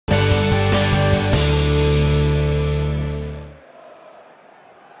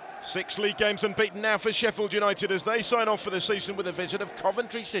6 league games unbeaten now for Sheffield United as they sign off for the season with a visit of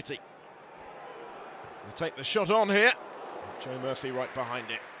Coventry City. We'll take the shot on here. Joe Murphy right behind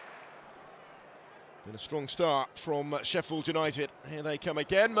it. Been a strong start from Sheffield United. Here they come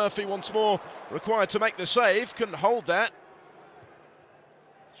again. Murphy once more required to make the save. Couldn't hold that.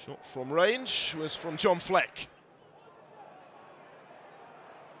 Shot from range was from John Fleck.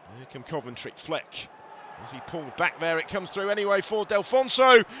 Here come Coventry. Fleck. As he pulled back there, it comes through anyway for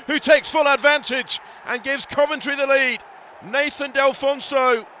Delfonso, who takes full advantage and gives Coventry the lead. Nathan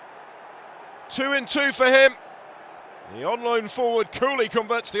Delfonso, 2-2 for him. The on-loan forward coolly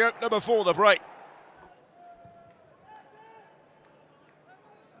converts the opener before the break.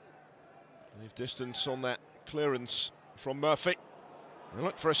 Leave distance on that clearance from Murphy. They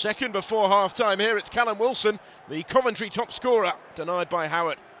look for a second before half-time here. It's Callum Wilson, the Coventry top scorer, denied by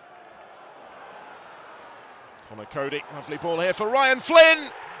Howard. Connor Cody, lovely ball here for Ryan Flynn,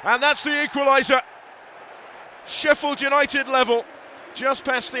 and that's the equaliser. Sheffield United level, just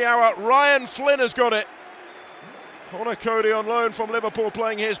past the hour. Ryan Flynn has got it. Connor Cody on loan from Liverpool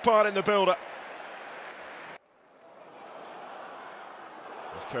playing his part in the build-up.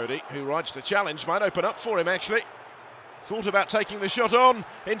 There's Cody, who rides the challenge, might open up for him actually. Thought about taking the shot on,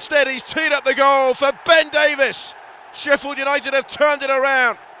 instead he's teed up the goal for Ben Davies. Sheffield United have turned it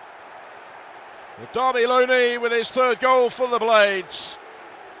around. The Derby loanee with his third goal for the Blades.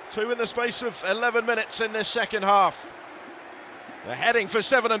 2 in the space of 11 minutes in this second half. They're heading for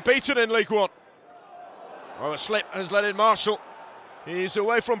 7 unbeaten in League One. Oh, a slip has led in Marshall. He's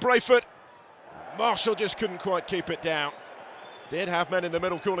away from Brayford. Marshall just couldn't quite keep it down. Did have men in the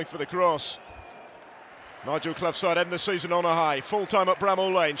middle calling for the cross. Nigel Cloughside end the season on a high. Full time at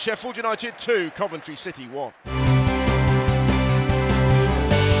Bramall Lane. Sheffield United 2, Coventry City 1.